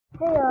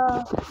Hey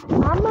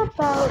I'm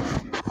about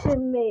to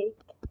make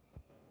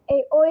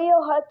a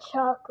Oreo hot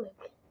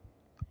chocolate.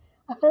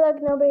 I feel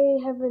like nobody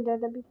haven't done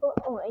that before.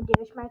 Oh, and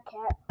there's my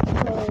cat.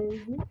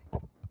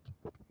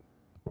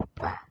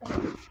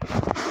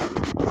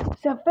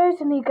 So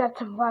first I need got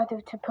some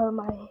water to put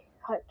my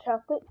hot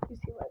chocolate. You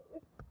see what?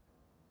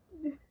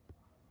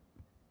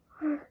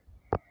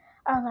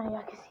 I don't know,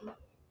 y'all can see.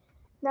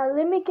 Now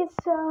let me get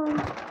some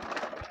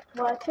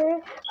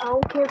water. I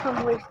don't care if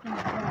I'm wasting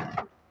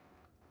time.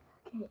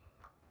 Okay.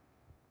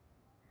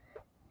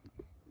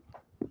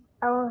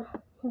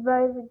 You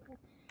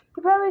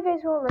probably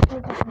guys won't let me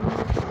just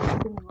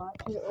wasting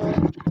water or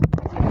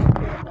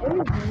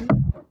anything.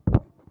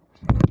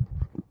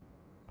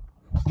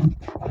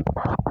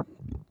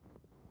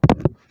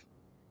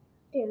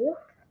 There you go.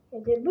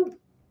 And then boom.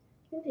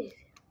 Look at this.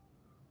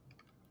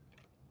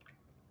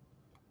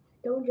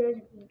 Don't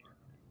judge me.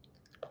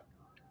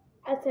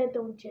 I said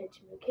don't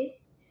judge me, okay?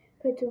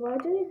 Put the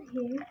water in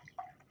here.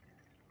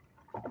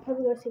 I'm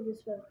probably gonna save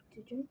this for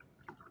to drink.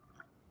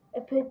 I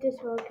put this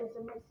one because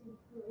I'm missing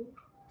food.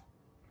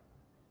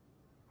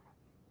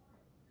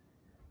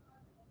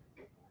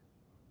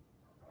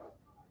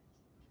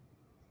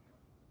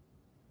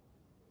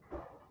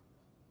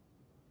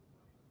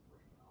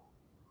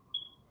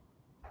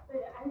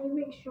 But I need to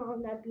make sure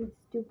I'm not being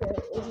stupid.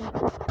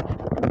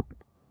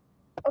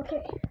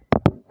 Okay.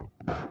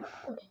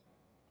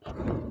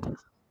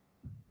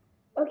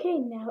 Okay,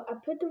 now I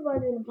put the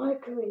water in the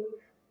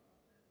microwave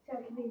so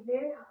it can be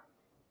very hot.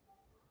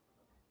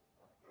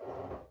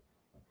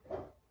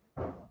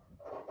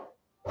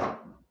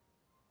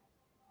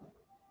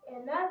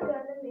 And I'm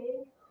gonna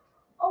make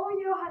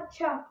Oreo hot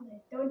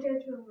chocolate. Don't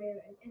judge me where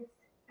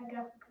I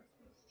got for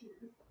Christmas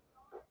cheese.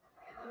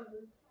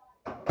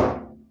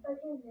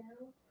 Okay, now.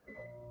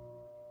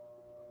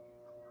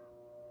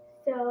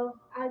 So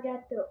I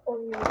got the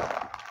Oreo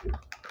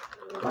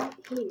right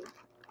here.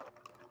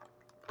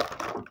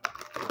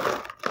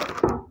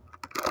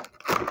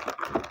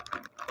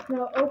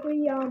 Now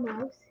open your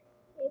mouth.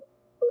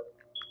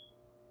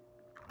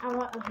 I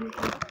want even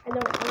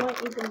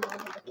more,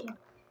 but I can't.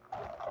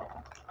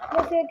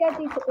 Yes, I got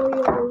these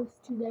Oreos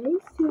today,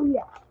 so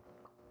yeah.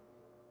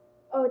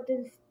 Oh,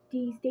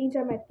 these stains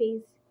on my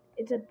face.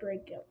 It's a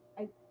breakup.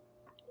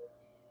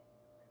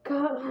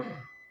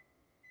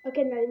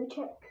 Okay, now let me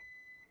check.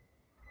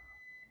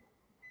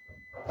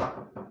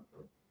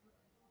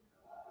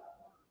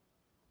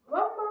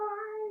 One more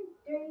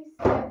 30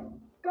 seconds.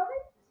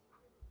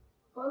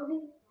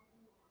 Holding.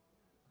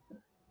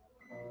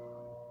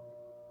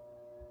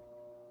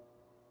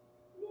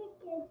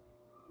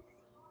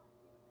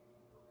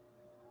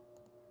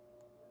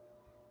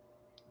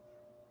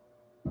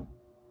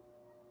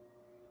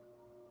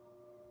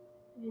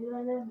 We're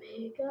gonna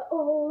make a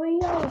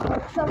Oreo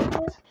hot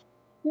chocolate.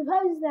 You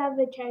probably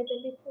haven't tried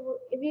that before.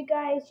 If you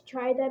guys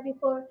tried that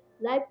before,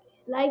 like,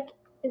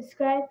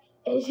 subscribe,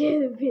 and share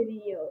the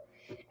video.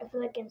 I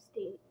feel like I'm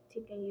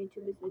taking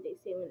YouTubers what they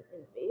say in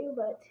the video,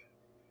 but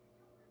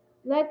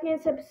like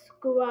and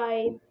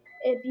subscribe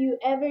if you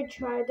ever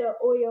tried the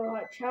Oreo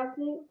hot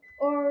chocolate,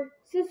 or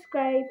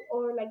subscribe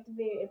or like the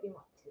video if you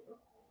want to.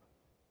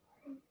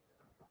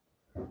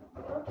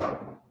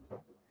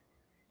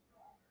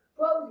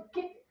 Whoa,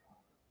 get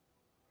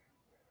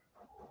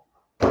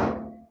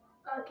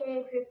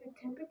okay, perfect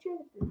temperature.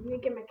 Let me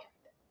get my cat.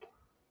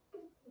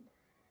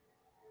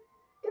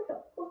 Get the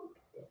fuck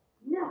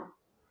now.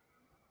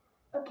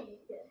 Okay,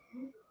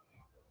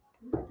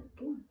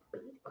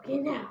 okay,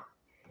 now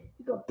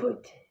you go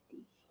put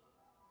these.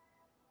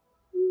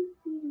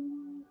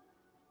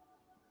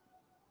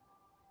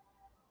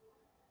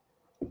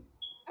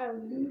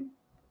 Um.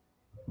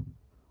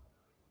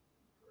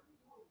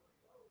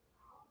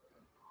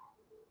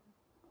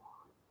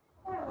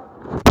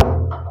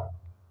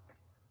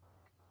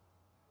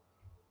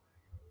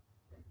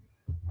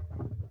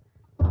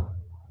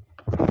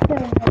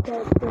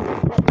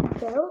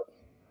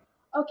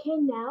 Okay,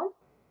 now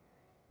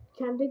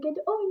time to get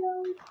the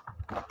Oreos.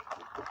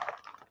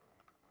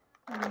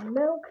 My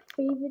milk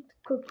favorite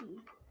cookie.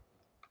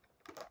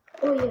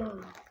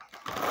 Oreos.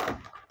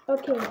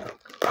 Okay,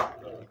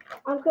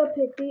 I'm gonna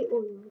put 3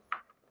 Oreos.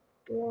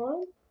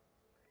 1,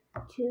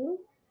 2,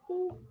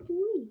 and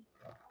 3.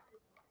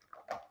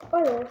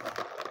 Oreos.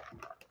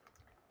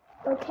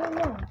 Okay,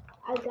 now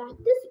I got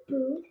the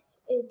spoon.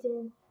 And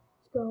then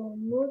it's gonna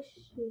mush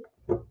it.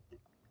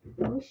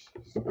 Mush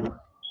it.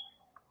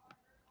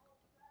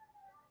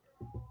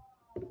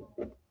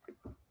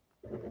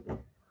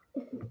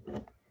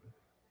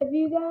 If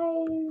you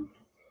guys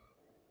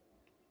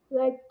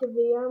like the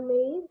video I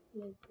made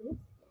like this,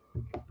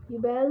 you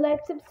better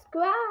like,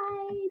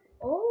 subscribe.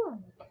 Oh,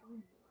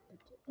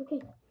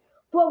 okay.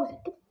 Pause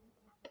it.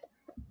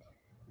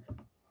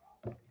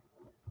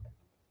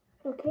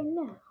 Okay,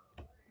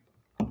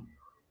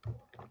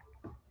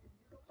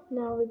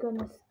 now we're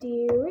gonna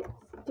stir it.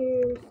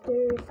 Stir.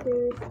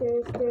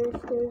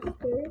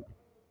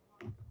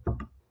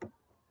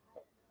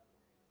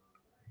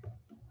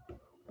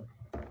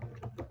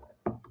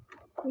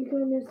 We're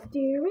gonna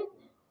stir it.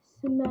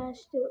 smash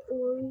the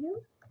Oreo,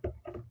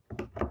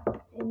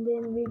 and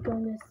then we're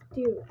gonna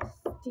stir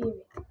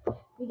it.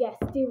 We gotta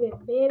stir it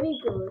very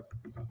good.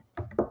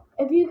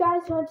 If you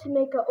guys want to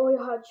make an Oreo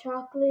hot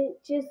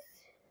chocolate, just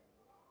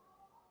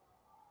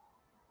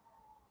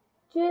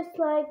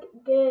like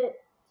get.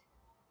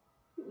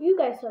 You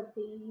guys saw the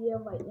video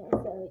right now,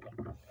 so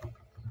yeah.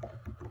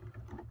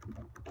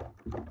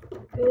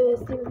 Good,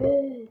 stir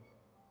good.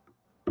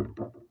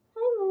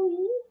 Hi,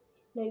 Lily.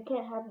 No, you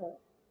can't have her.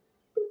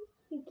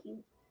 You're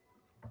cute.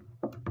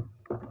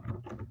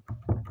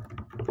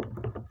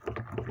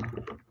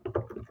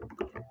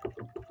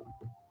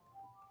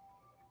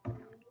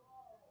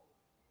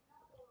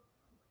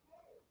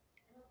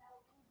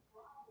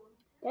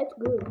 That's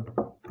good.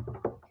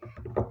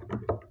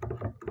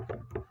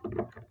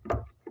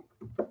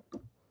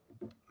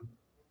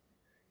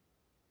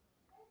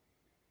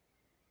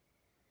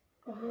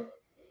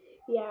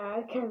 Yeah,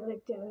 I kind of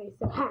looked away.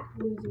 So, ha,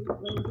 loser.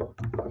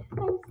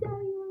 I'm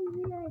sorry,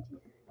 loser. I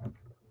just.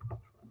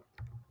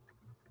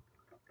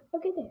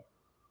 Okay, there.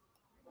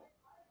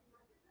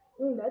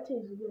 That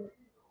tastes good.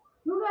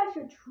 You guys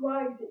should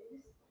try this.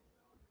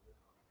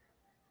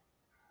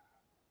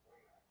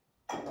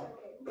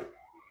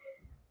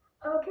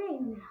 Okay,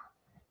 now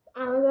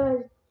I'm gonna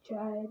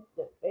try it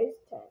the first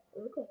time.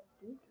 Okay.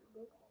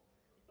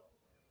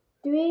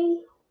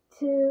 3,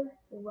 2,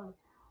 1.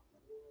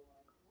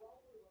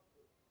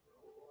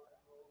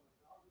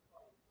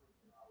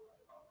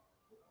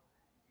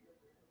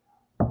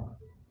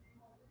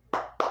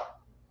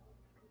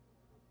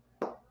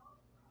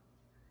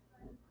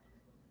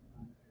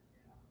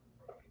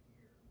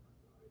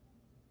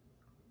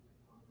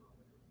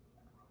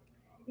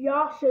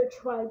 Y'all should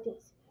try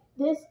this.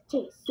 This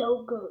tastes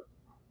so good.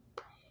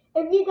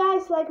 If you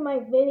guys like my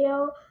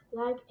video,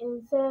 like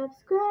and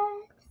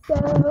subscribe.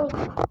 So,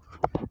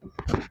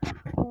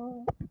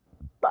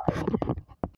 bye.